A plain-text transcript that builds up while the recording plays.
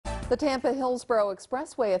The Tampa Hillsborough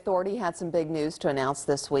Expressway Authority had some big news to announce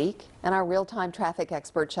this week, and our real-time traffic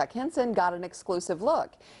expert Chuck Henson got an exclusive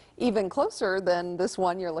look, even closer than this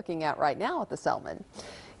one you're looking at right now at the Selmon.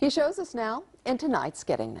 He shows us now in tonight's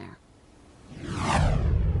Getting There.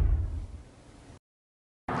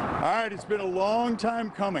 All right, it's been a long time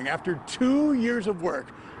coming. After 2 years of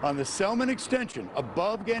work on the Selmon Extension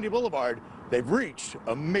above Gandy Boulevard, they've reached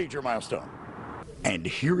a major milestone. And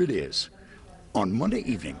here it is. On Monday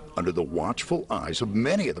evening, under the watchful eyes of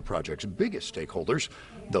many of the project's biggest stakeholders,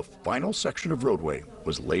 the final section of roadway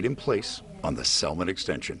was laid in place on the Selmon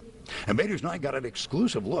Extension. And Bay News 9 got an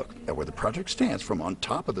exclusive look at where the project stands from on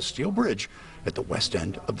top of the steel bridge at the west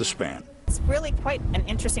end of the span. It's really quite an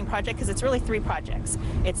interesting project because it's really three projects.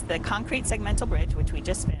 It's the concrete segmental bridge, which we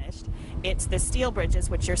just finished. It's the steel bridges,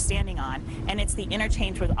 which you're standing on, and it's the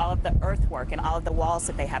interchange with all of the earthwork and all of the walls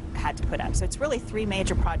that they have had to put up. So it's really three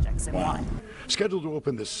major projects in one. Scheduled to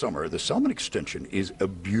open this summer, the Selmon Extension is a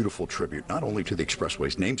beautiful tribute not only to the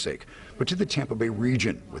expressway's namesake, but to the Tampa Bay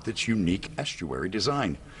region with its unique estuary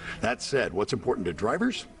design. That said, what's important to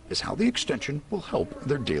drivers is how the extension will help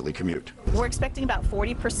their daily commute. We're expecting about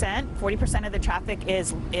 40%. 40% of the traffic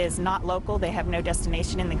is not local. They have no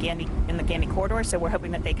destination in the Gandy corridor, so we're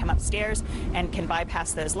hoping that they come upstairs and can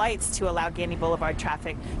bypass those lights to allow Gandy Boulevard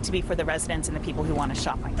traffic to be for the residents and the people who want to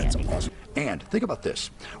shop on Gandy. That's awesome. And think about this.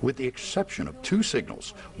 With the exception of two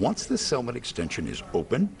signals, once the Selmon Extension is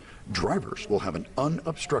open, drivers will have an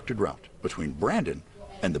unobstructed route between Brandon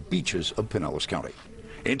and the beaches of Pinellas County.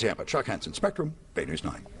 In Tampa, Chuck Henson, Spectrum, Bay News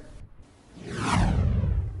 9.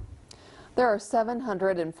 There are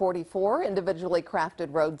 744 individually crafted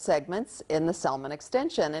road segments in the Selmon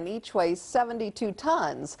Extension, and each weighs 72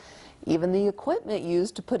 tons. Even the equipment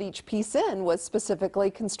used to put each piece in was specifically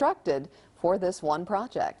constructed for this one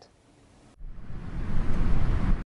project.